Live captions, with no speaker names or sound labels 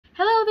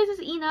Hello, this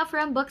is Ina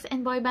from Books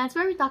and Boy Bands,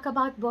 where we talk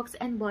about books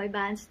and boy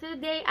bands.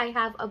 Today, I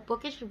have a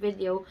bookish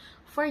video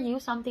for you,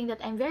 something that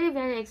I'm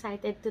very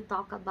excited to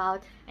talk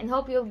about and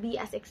hope you'll be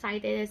as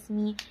excited as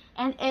me.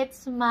 And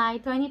it's my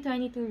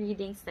 2022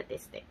 reading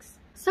statistics.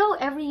 So,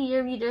 every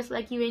year, readers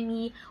like you and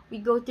me, we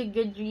go to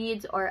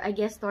Goodreads or I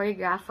guess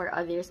Storygraph for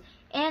others,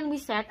 and we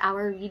set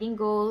our reading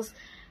goals.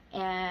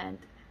 And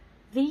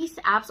these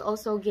apps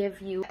also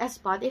give you a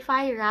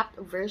Spotify wrapped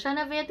version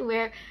of it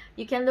where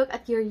you can look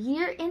at your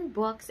year in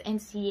books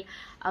and see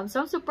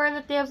some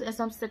superlatives and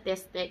some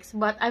statistics.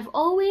 But I've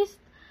always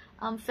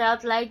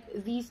felt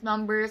like these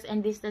numbers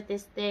and these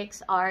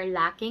statistics are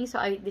lacking. So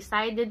I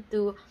decided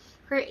to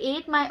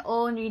create my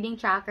own reading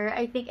tracker.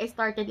 I think I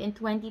started in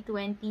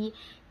 2020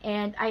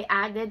 and I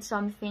added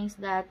some things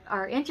that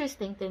are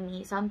interesting to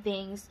me, some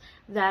things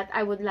that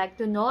I would like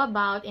to know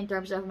about in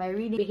terms of my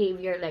reading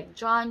behavior, like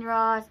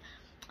genres,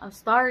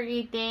 star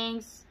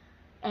ratings,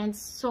 and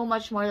so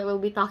much more that we'll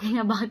be talking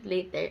about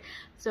later.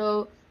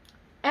 So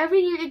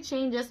every year it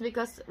changes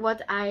because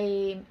what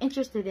I'm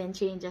interested in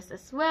changes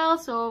as well.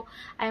 So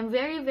I'm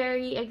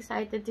very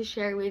excited to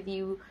share with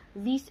you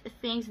these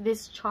things,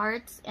 these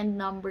charts and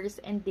numbers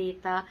and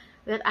data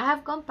that I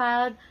have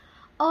compiled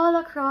all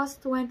across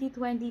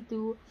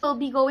 2022. I'll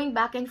be going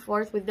back and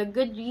forth with the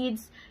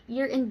Goodreads,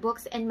 year in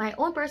books, and my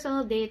own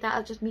personal data.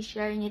 I'll just be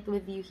sharing it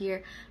with you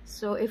here.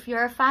 So if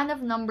you're a fan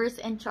of numbers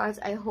and charts,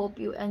 I hope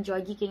you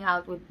enjoy geeking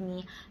out with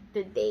me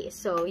today.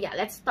 So yeah,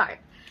 let's start.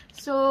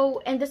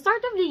 So in the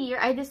start of the year,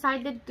 I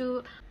decided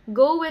to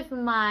go with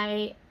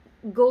my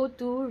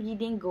go-to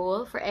reading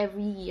goal for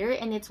every year,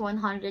 and it's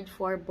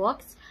 104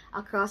 books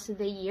across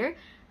the year,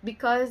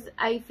 because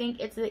I think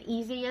it's the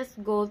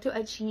easiest goal to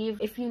achieve.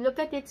 If you look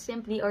at it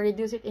simply or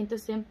reduce it into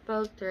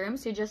simple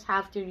terms, you just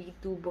have to read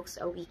 2 books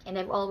a week. And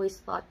I've always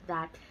thought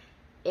that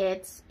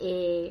it's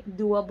a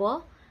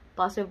doable,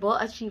 possible,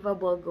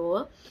 achievable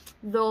goal.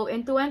 Though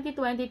in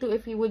 2022,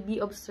 if you would be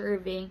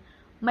observing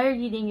my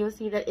reading, you'll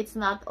see that it's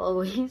not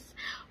always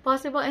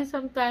possible, and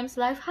sometimes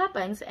life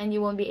happens and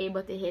you won't be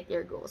able to hit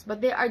your goals. But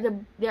there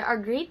are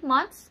great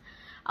months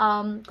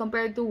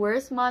compared to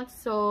worse months,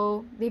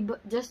 so they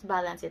just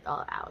balance it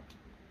all out.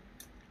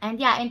 And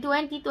yeah, in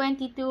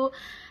 2022,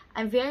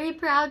 I'm very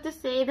proud to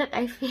say that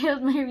I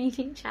failed my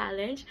reading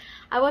challenge.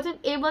 I wasn't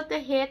able to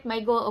hit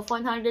my goal of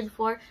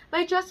 104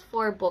 by just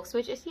 4 books,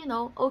 which is, you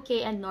know,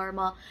 okay and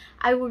normal.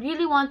 I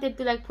really wanted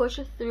to like push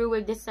through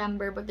with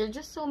December, but there's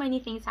just so many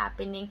things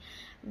happening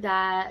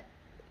that,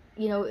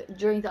 you know,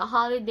 during the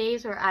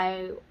holidays, where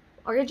I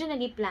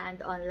originally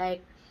planned on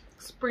like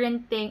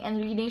sprinting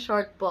and reading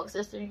short books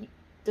just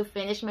to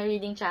finish my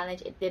reading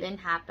challenge. It didn't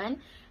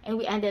happen, and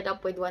we ended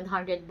up with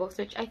 100 books,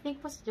 which I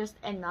think was just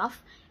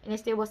enough, and I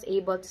still was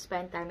able to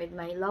spend time with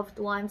my loved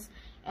ones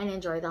and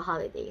enjoy the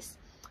holidays.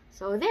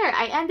 So there,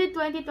 I ended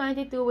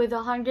 2022 with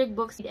 100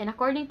 books, and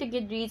according to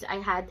Goodreads, I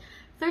had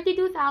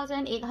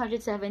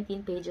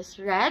 32,817 pages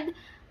read.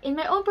 In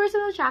my own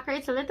personal tracker,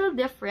 it's a little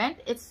different.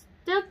 It's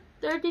still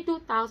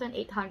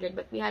 32,800,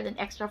 but we had an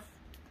extra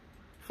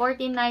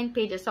 49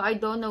 pages, so I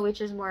don't know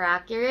which is more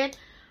accurate,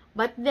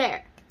 but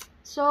there.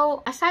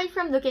 So aside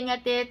from looking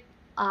at it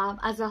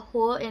as a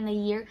whole in a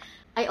year,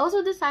 I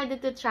also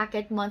decided to track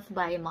it month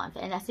by month.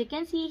 And as you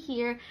can see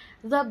here,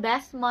 the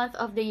best month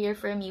of the year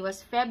for me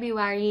was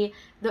February.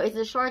 Though it's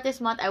the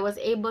shortest month, I was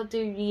able to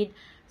read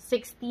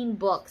 16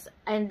 books.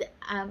 And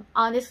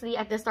honestly,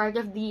 at the start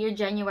of the year,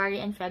 January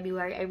and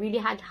February, I really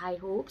had high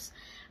hopes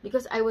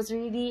because I was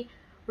really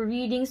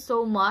reading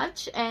so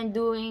much and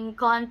doing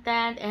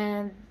content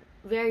and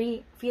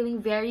feeling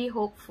very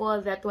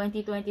hopeful that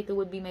 2022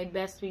 would be my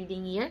best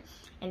reading year.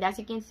 And as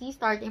you can see,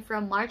 starting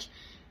from March,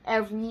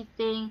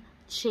 everything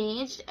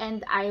changed,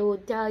 and I will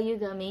tell you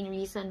the main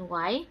reason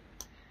why.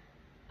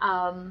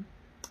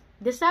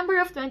 December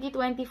of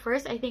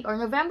 2021, I think, or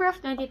November of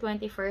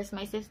 2021,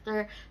 my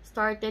sister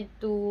started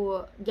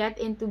to get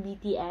into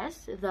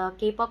BTS, the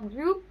K-pop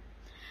group,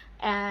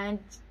 and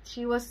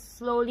she was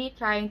slowly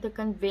trying to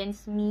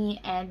convince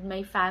me and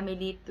my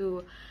family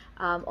to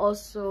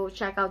also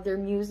check out their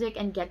music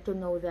and get to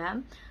know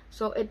them.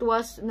 So it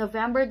was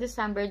November,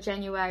 December,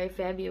 January,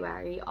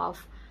 February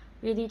of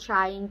really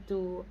trying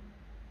to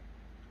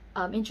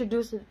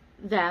introduce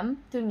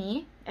them to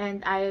me,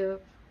 and I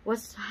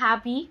was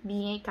happy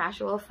being a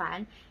casual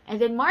fan.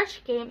 And then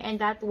March came, and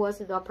that was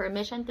the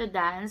Permission to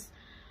Dance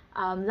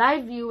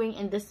live viewing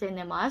in the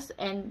cinemas,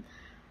 and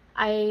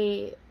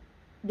I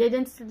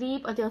didn't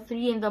sleep until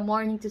 3 in the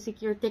morning to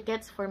secure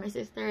tickets for my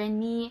sister and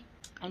me.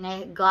 And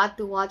I got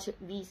to watch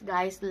these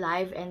guys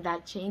live, and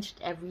that changed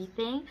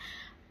everything.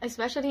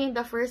 Especially in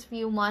the first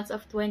few months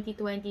of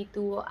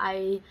 2022,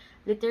 I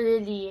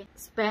literally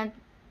spent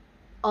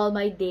all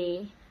my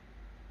day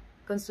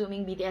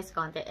consuming BTS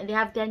content. And they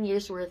have 10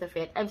 years worth of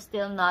it. I've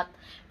still not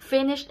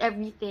finished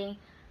everything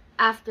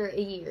after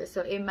a year.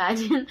 So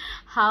imagine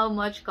how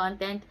much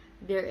content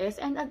there is.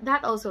 And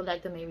that also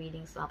led to my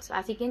reading slump. So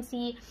as you can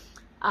see,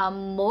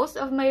 most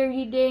of my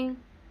reading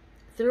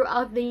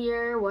throughout the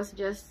year was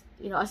just,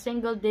 a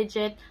single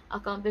digit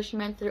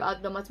accomplishment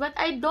throughout the months. But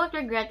I don't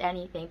regret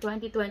anything.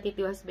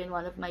 2022 has been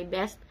one of my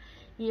best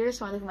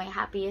years, one of my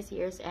happiest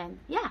years, and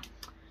yeah,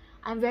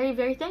 I'm very,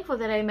 very thankful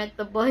that I met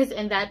the boys,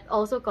 and that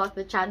also caused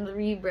the channel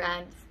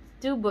rebrand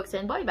to Books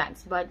and Boy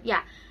Bands. But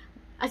yeah,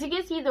 as you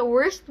can see, the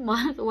worst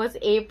month was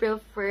April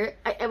 1st.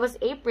 It was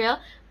April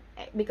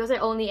because I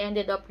only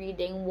ended up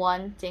reading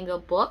one single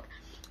book,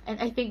 and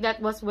I think that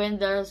was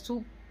when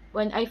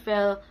I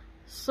fell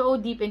so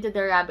deep into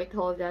the rabbit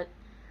hole that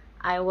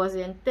I was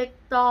in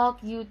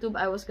TikTok, YouTube.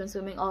 I was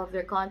consuming all of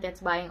their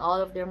contents, buying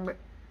all of their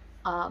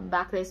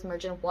backlist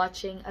merch, and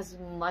watching as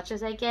much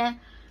as I can.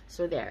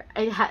 So there,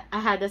 I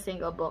had a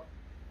single book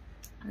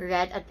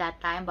read at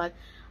that time. But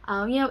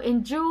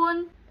in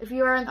June, if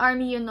you are an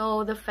army,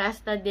 the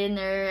Festa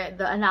dinner,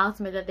 the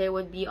announcement that they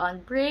would be on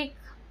break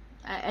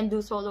and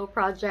do solo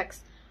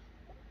projects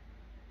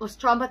was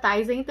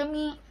traumatizing to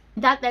me.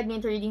 That led me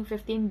into reading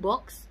 15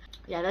 books.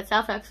 Yeah, that's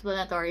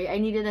self-explanatory. I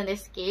needed an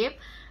escape.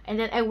 And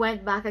then I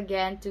went back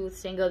again to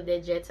single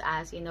digits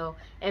as,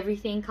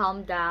 everything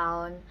calmed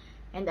down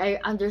and I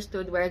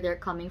understood where they're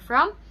coming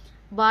from.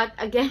 But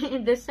again,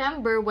 in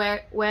December,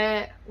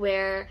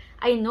 where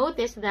I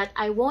noticed that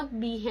I won't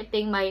be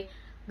hitting my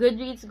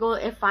Goodreads goal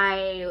if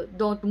I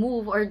don't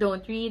move or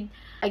don't read,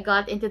 I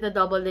got into the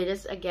double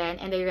digits again,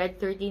 and I read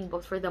 13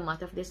 books for the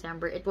month of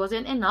December. It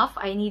wasn't enough.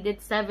 I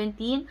needed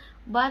 17,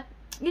 but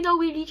we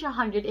reach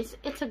 100.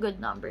 It's a good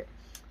number.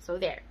 So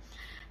there.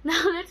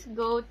 Now let's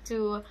go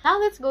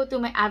to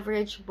my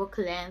average book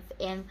length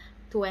in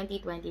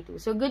 2022.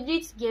 So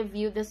Goodreads give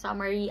you the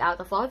summary out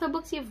of all the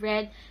books you've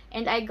read,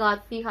 and I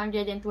got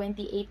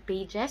 328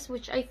 pages,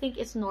 which I think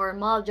is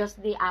normal,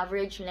 just the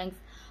average length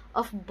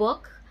of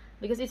book,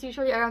 because it's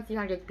usually around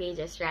 300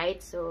 pages,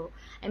 right? So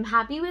I'm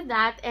happy with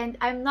that, and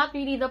I'm not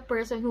really the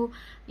person who,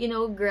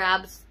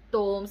 grabs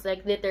tomes,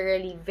 like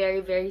literally very,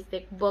 very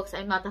thick books.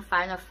 I'm not a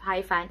fan of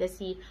high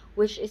fantasy,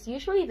 which is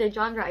usually the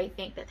genre I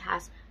think that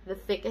has the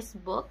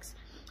thickest books.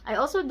 I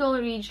also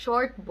don't read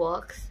short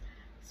books.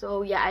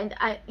 So yeah, and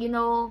I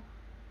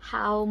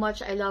how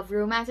much I love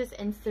romances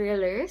and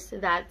thrillers.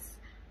 That's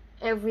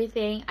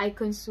everything I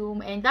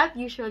consume, and that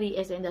usually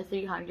is in the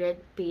 300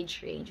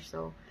 page range.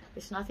 So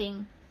there's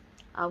nothing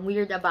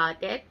weird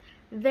about it.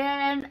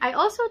 Then I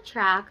also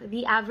track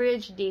the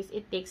average days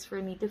it takes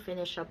for me to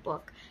finish a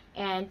book,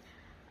 and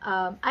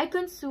I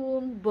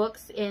consume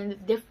books in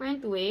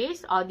different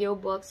ways: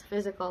 audiobooks,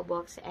 physical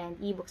books, and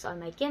ebooks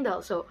on my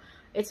Kindle. So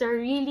it's a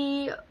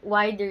really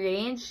wide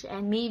range,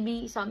 and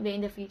maybe someday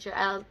in the future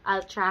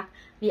I'll track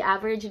the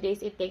average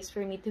days it takes for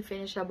me to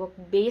finish a book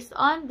based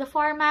on the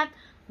format.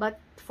 But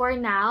for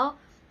now,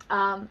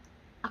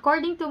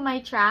 according to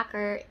my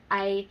tracker,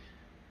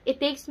 it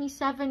takes me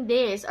 7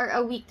 days or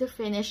a week to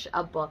finish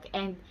a book.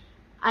 And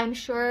I'm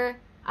sure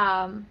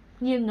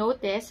you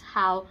notice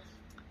how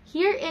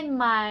here in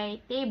my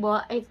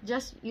table, it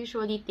just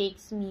usually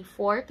takes me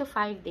 4 to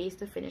 5 days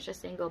to finish a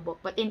single book.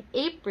 But in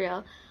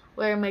April,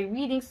 where my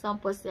reading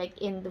slump was like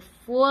in the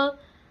full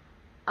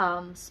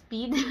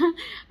speed,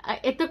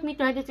 it took me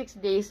 26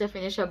 days to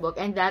finish a book,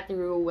 and that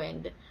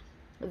ruined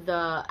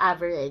the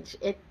average.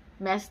 It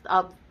messed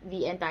up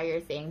the entire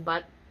thing.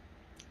 But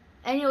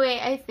anyway,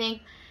 I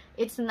think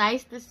it's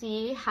nice to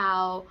see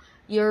how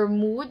your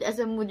mood as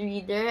a mood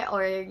reader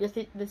or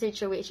the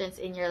situations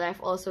in your life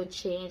also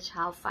change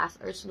how fast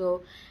or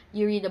slow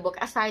you read a book,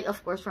 aside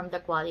of course from the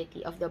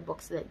quality of the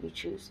books that you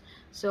choose.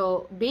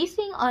 So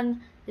basing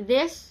on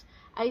this,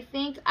 I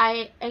think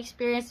I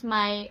experienced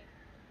my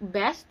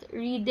best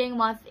reading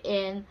month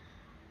in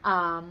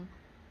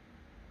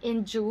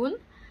June.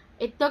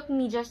 It took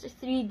me just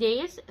 3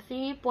 days,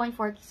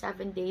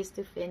 3.47 days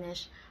to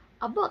finish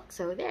a book.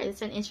 So there,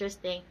 it's an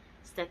interesting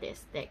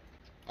statistic.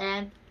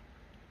 And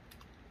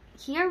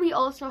here we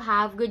also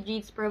have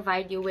Goodreads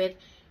provide you with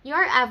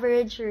your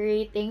average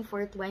rating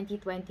for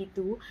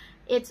 2022.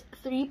 It's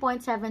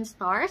 3.7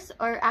 stars,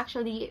 or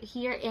actually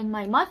here in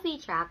my monthly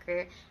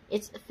tracker,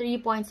 it's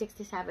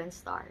 3.67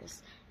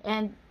 stars.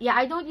 And yeah,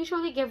 I don't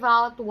usually give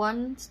out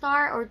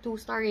 1-star or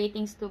 2-star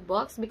ratings to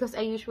books because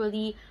I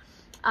usually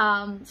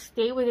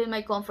stay within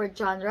my comfort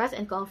genres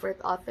and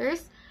comfort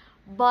authors.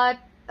 But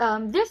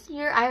this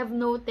year, I have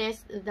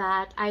noticed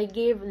that I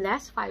gave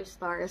less 5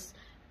 stars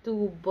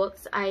to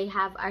books. I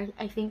have,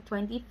 I think,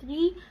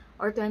 23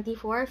 or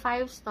 24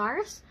 5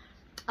 stars,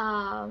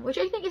 which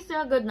I think is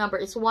still a good number.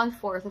 It's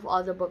 1/4 of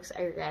all the books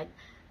I read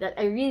that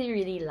I really,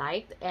 really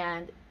liked.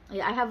 And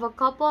yeah, I have a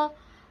couple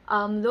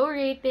low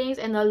ratings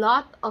and a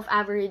lot of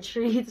average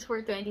reads for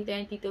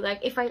 2022.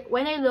 Like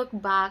when I look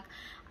back,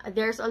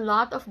 there's a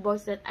lot of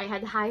books that I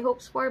had high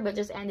hopes for but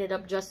just ended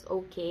up just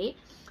okay.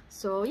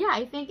 So yeah,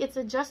 I think it's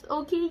a just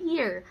okay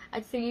year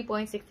at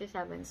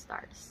 3.67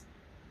 stars.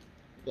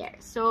 There.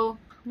 So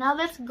now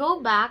let's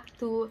go back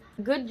to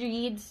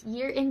Goodreads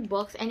year in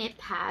books, and it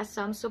has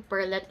some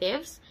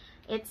superlatives.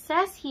 It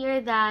says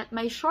here that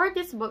my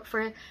shortest book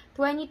for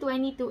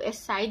 2022 is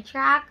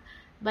Sidetrack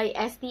by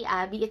S.T.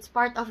 Abbey. It's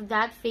part of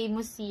that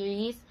famous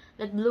series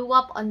that blew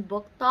up on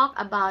Book Talk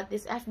about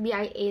this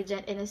FBI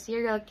agent and a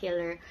serial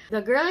killer.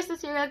 The girl is the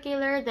serial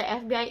killer, the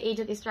FBI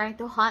agent is trying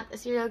to hunt a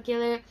serial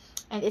killer,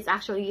 and it's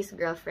actually his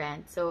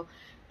girlfriend. So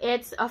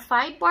it's a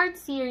 5-part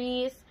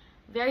series,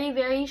 very,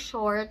 very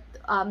short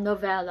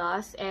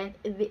novellas, and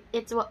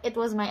it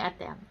was my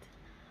attempt,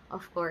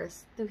 of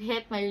course, to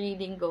hit my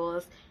reading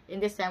goals in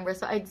December.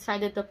 So I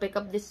decided to pick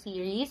up this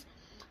series.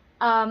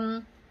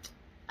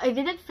 I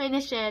didn't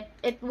finish it.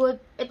 It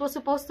was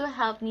supposed to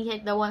help me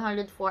hit the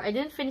 104. I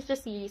didn't finish the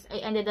series. I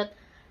ended at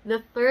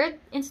the 3rd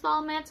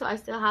installment, so I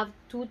still have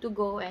 2 to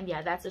go, and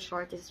yeah, that's the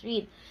shortest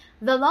read.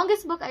 The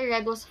longest book I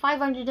read was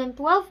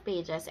 512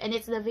 pages, and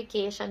it's The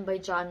Vacation by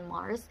John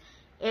Mars.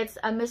 It's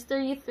a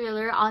mystery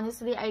thriller.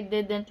 Honestly, I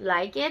didn't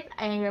like it.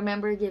 I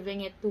remember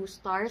giving it 2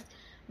 stars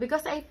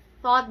because I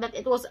thought that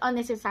it was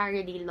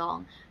unnecessarily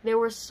long. There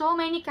were so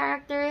many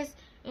characters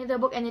in the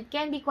book, and it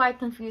can be quite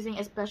confusing,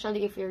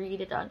 especially if you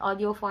read it on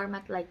audio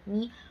format like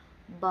me.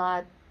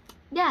 But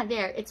yeah,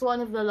 it's one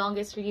of the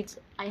longest reads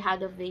I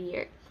had of the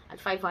year at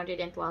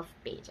 512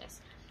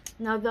 pages.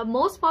 Now, the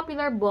most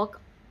popular book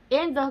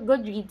in the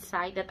Goodreads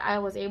site that I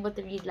was able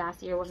to read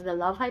last year was The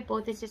Love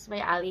Hypothesis by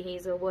Ali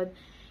Hazelwood.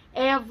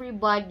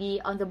 Everybody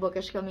on the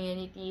bookish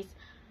communities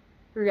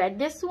read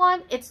this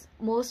one. It's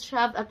most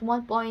shelved at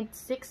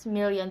 1.6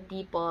 million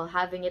people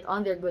having it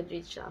on their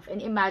Goodreads shelf.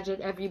 And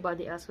imagine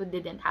everybody else who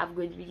didn't have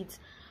Goodreads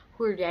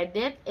who read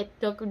it. It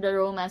took the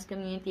romance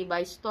community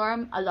by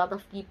storm. A lot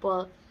of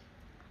people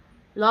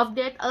loved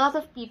it. A lot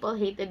of people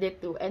hated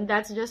it too. And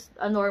that's just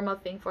a normal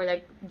thing for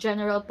like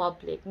general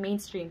public,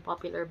 mainstream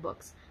popular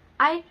books.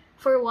 I,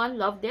 for one,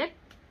 loved it.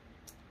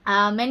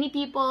 Many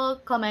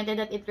people commented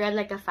that it read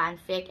like a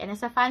fanfic, and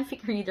as a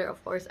fanfic reader,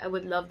 of course, I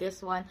would love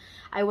this one.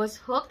 I was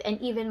hooked, and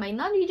even my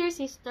non-reader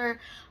sister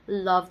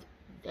loved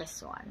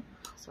this one.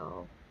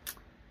 So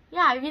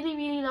yeah, I really,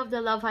 really love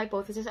The Love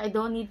Hypothesis. I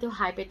don't need to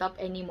hype it up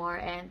anymore.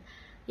 And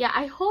yeah,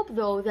 I hope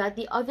though that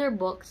the other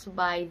books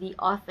by the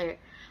author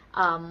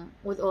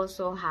would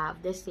also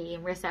have the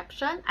same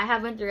reception. I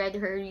haven't read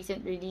her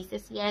recent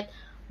releases yet,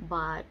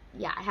 but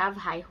yeah, I have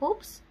high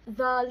hopes.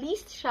 The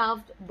least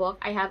shelved book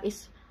I have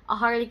is A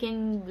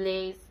Harlequin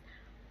Blaze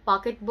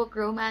pocketbook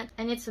romance,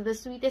 and it's The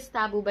Sweetest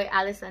Taboo by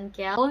Alison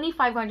Kell. Only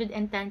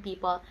 510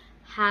 people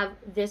have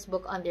this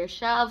book on their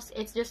shelves.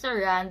 It's just a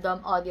random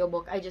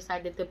audiobook I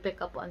decided to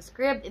pick up on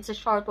Scribd. It's a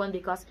short one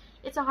because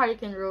it's a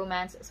Harlequin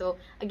romance. So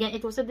again,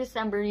 it was a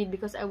December read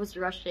because I was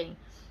rushing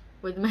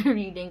with my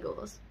reading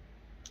goals.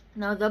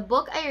 Now, the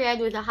book I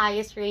read with the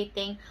highest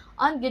rating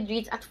on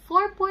Goodreads at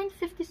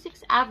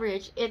 4.56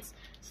 average, it's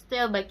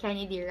Still by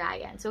Kennedy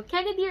Ryan. So,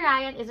 Kennedy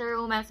Ryan is a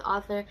romance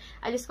author.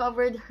 I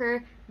discovered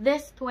her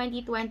this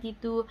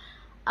 2022.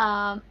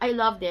 I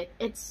loved it.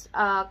 It's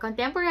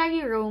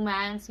contemporary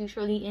romance,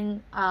 usually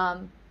in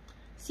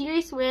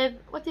series with,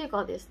 what do you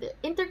call this? The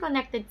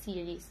interconnected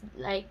series.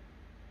 Like,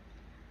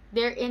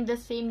 they're in the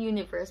same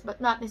universe,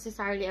 but not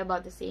necessarily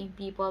about the same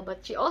people.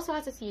 But she also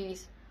has a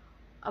series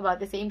about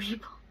the same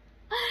people.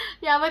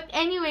 Yeah, but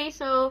anyway,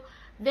 so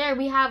there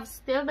we have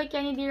Still by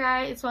Kennedy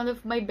Ryan. It's one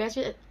of my best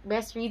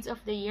reads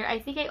of the year. I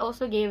think I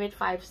also gave it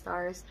 5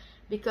 stars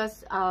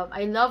because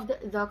I loved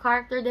the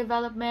character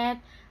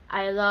development.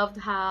 I loved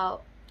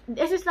how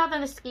this is not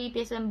an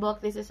escapism book.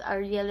 This is a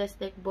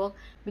realistic book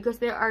because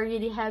there are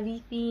really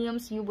heavy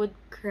themes. You would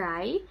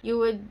cry. You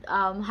would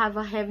have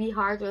a heavy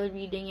heart while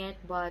reading it,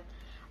 but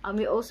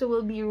we also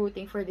will be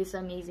rooting for these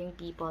amazing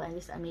people and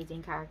these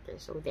amazing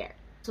characters. So there.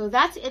 So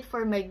that's it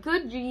for my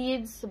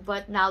Goodreads,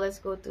 but now let's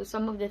go to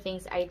some of the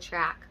things I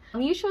track.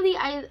 Usually,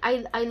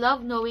 I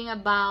love knowing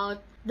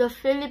about the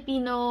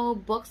Filipino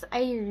books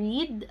I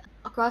read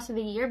across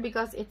the year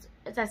because it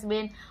has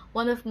been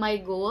one of my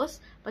goals.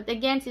 But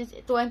again, since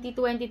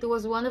 2022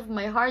 was one of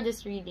my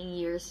hardest reading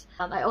years,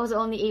 I was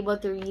only able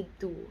to read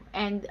 2.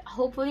 And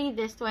hopefully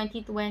this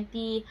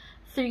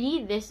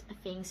 2023, these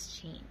things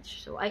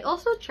change. So I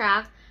also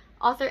tracked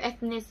author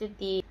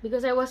ethnicity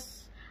because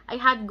I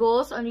had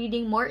goals on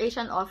reading more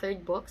Asian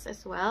authored books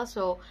as well.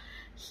 So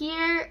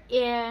here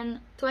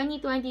in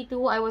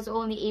 2022, I was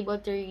only able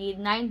to read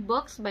 9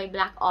 books by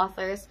Black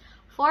authors,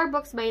 4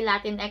 books by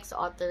Latinx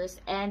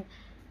authors, and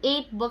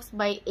 8 books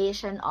by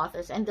Asian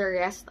authors, and the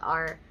rest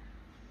are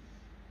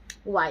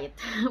white.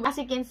 As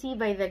you can see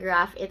by the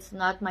graph, it's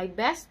not my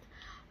best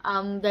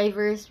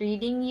diverse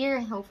reading year,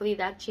 and hopefully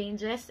that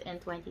changes in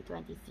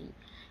 2023.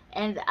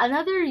 And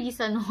another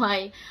reason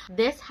why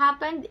this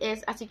happened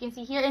is, as you can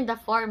see here in the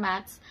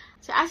formats.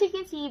 So as you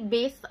can see,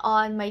 based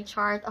on my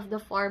chart of the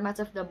formats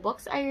of the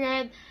books I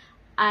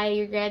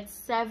read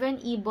 7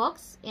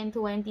 ebooks in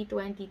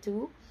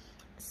 2022,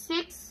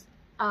 6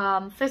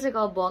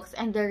 physical books,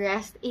 and the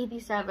rest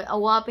 87, a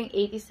whopping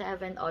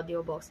 87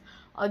 audiobooks.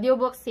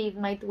 Audiobooks saved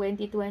my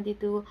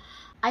 2022.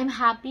 I'm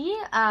happy.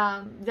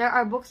 There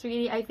are books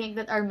really, I think,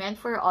 that are meant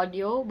for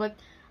audio, but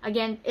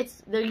again,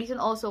 it's the reason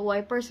also why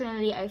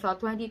personally I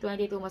thought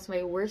 2022 was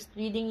my worst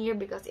reading year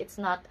because it's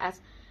not as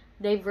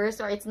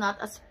diverse or it's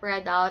not as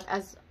spread out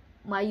as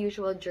my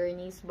usual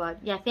journeys. But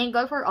yeah, thank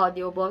God for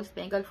audiobooks.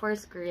 Thank God for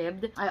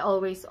Scribd. I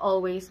always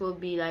will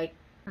be like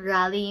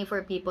rallying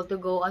for people to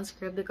go on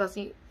Scribd, because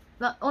you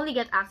not only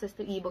get access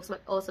to ebooks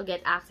but also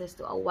get access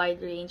to a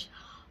wide range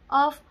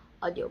of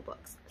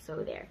audiobooks.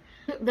 So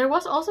there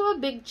was also a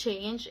big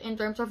change in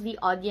terms of the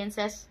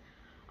audiences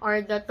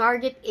or the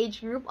target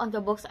age group on the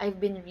books I've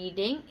been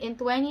reading. In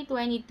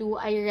 2022,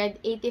 I read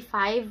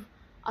 85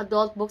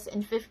 adult books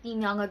and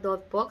 15 young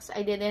adult books.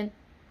 I didn't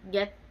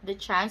get the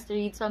chance to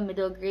read some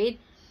middle grade.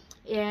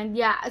 And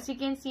yeah, as you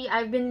can see,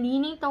 I've been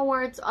leaning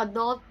towards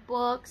adult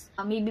books,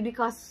 maybe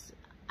because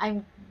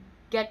I'm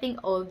getting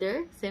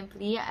older,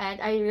 simply,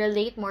 and I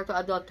relate more to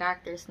adult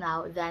characters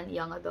now than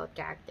young adult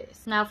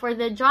characters. Now, for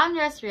the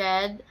genres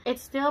read,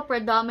 it's still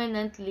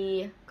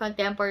predominantly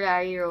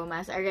contemporary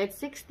romance. I read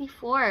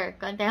 64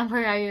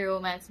 contemporary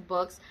romance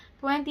books,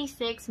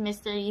 26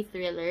 mystery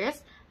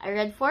thrillers. I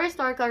read 4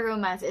 historical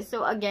romances,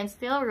 so again,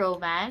 still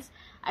romance.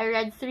 I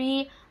read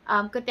 3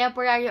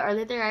 contemporary or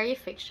literary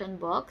fiction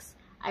books.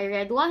 I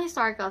read 1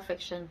 historical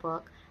fiction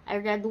book. I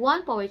read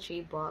 1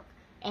 poetry book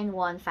and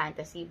 1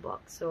 fantasy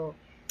book. So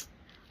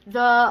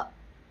the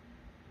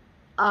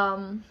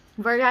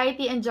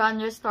variety and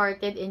genre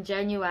started in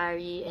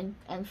January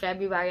and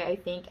February, I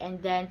think.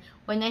 And then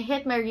when I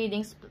hit my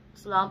reading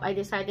slump, I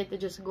decided to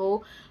just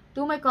go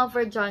to my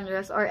comfort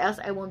genres, or else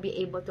I won't be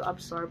able to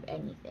absorb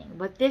anything.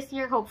 But this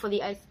year,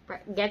 hopefully, I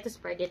get to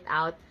spread it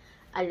out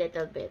a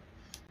little bit.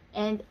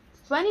 And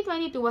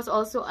 2022 was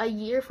also a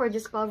year for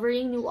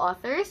discovering new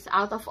authors.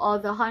 Out of all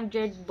the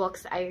 100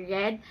 books I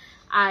read,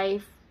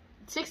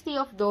 60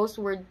 of those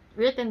were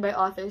written by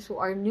authors who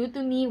are new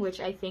to me,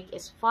 which I think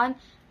is fun.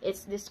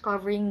 It's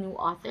discovering new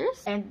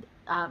authors and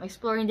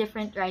exploring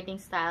different writing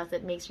styles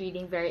that makes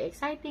reading very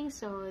exciting.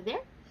 So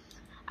there.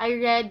 I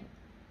read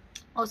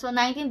also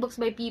 19 books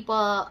by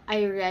people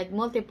I read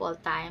multiple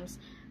times,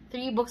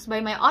 3 books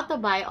by my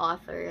auto-buy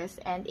authors,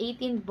 and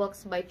 18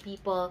 books by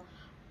people,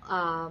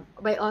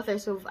 by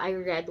authors who I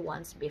read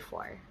once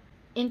before.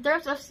 In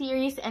terms of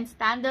series and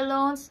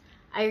standalones,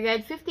 I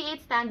read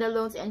 58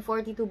 standalones and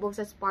 42 books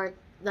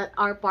that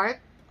are part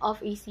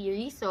of a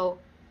series. So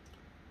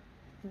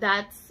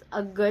that's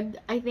a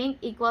good, I think,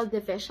 equal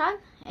division.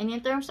 And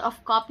in terms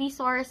of copy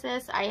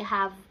sources, I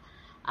have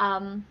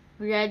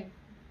read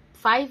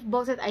 5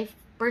 books that I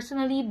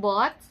personally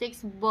bought,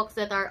 6 books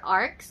that are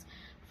ARCs,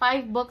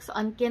 5 books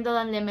on Kindle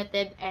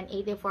Unlimited, and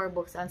 84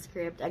 books on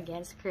Scribd.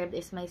 Again, Scribd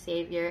is my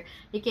savior.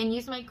 You can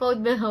use my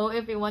code below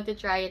if you want to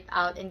try it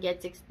out and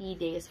get 60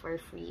 days for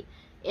free.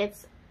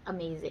 It's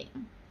amazing.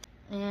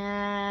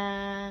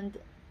 And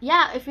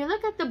yeah, if you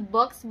look at the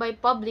books by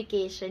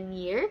publication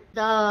year,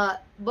 the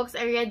books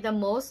I read the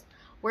most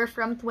were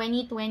from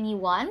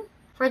 2021.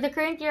 For the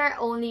current year, I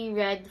only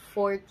read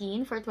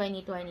 14 for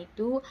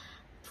 2022.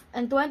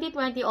 And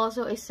 2020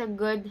 also is a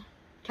good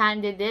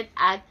candidate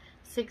at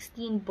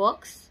 16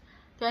 books.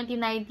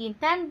 2019,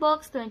 10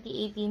 books.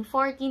 2018,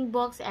 14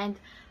 books. And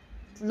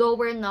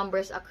lower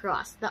numbers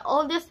across. The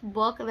oldest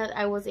book that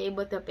I was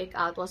able to pick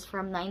out was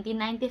from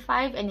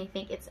 1995, and I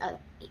think it's a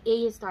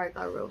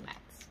historical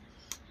romance.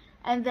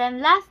 And then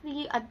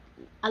lastly,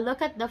 a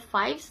look at the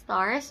 5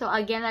 stars. So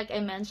again, like I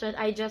mentioned,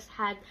 I just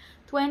had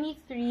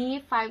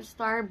 23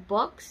 5-star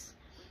books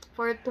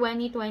for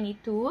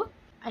 2022,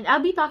 and I'll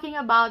be talking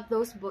about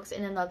those books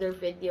in another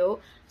video.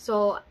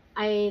 So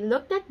I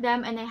looked at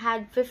them and I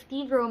had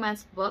 15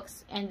 romance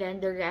books, and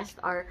then the rest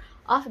are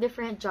of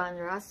different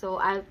genres. So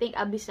I think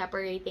I'll be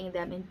separating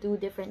them in 2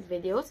 different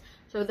videos,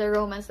 so the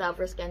romance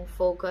lovers can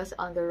focus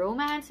on the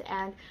romance,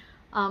 and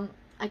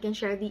I can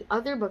share the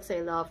other books I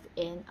loved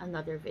in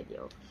another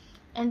video.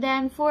 And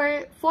then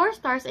for 4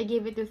 stars, I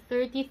gave it to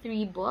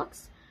 33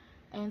 books,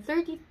 and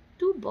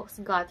 32 books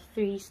got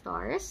 3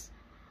 stars.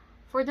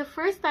 For the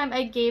first time,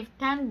 I gave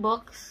 10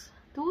 books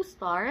 2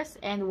 stars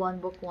and 1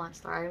 book 1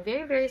 star. I'm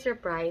very, very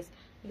surprised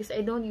because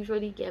I don't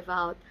usually give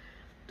out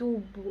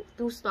 2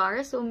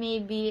 stars, so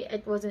maybe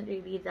it wasn't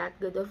really that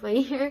good of a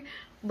year.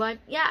 But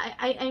yeah,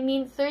 I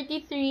mean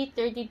 33,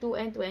 32,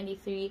 and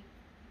 23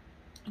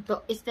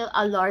 is still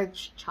a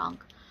large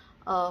chunk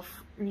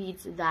of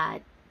reads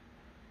that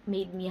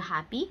made me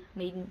happy,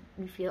 made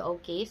me feel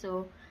okay.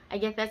 So I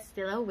guess that's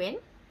still a win.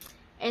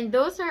 And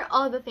those are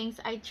all the things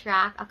I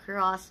track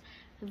across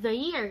the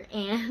year.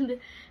 And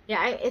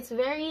yeah, it's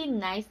very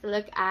nice to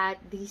look at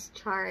these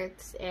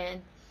charts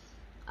and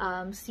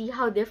see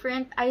how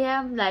different I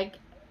am. Like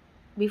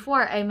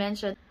before, I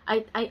mentioned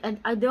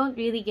I don't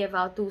really give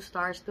out 2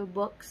 stars to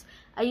books.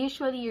 I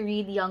usually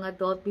read young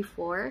adult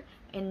before,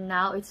 and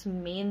now it's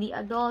mainly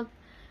adult.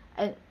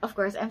 And of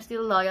course, I'm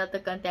still loyal to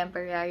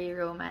contemporary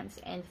romance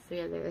and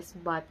thrillers.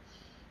 But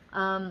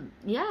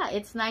yeah,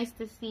 it's nice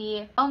to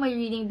see how my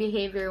reading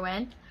behavior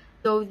went.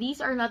 So these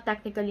are not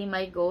technically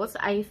my goals.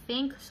 I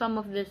think some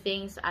of the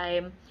things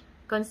I'm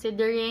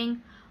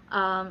considering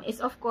is,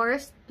 of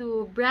course,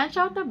 to branch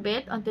out a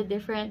bit onto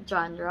different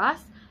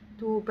genres,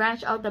 to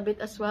branch out a bit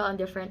as well on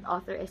different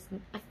author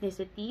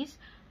ethnicities,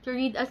 to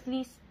read at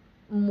least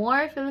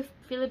more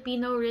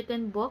Filipino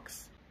written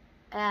books.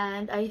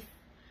 And I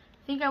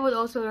think I would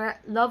also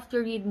love to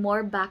read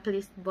more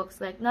backlist books,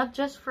 like not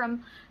just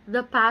from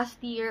the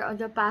past year or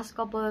the past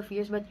couple of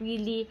years, but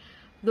really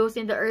those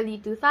in the early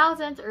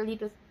 2000s, early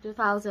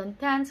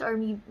 2010s, or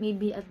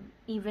maybe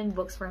even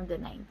books from the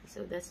 90s.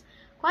 So that's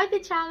quite a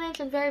challenge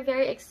and very,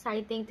 very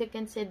exciting to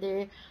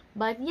consider.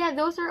 But yeah,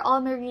 those are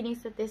all my reading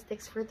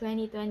statistics for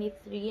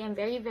 2023. I'm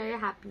very, very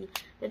happy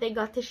that I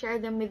got to share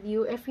them with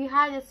you. If you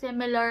had a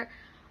similar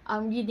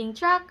reading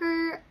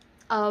tracker,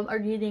 a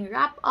reading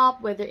wrap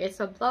up, whether it's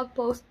a blog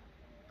post,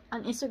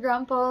 an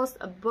Instagram post,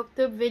 a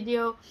booktube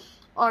video,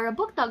 or a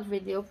book talk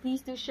video,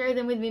 please do share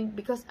them with me,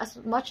 because as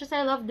much as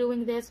I love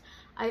doing this,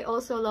 I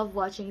also love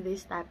watching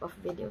this type of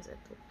videos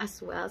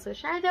as well. So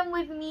share them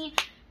with me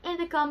in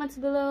the comments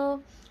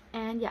below,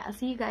 and yeah, I'll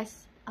see you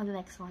guys on the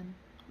next one.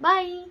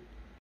 Bye!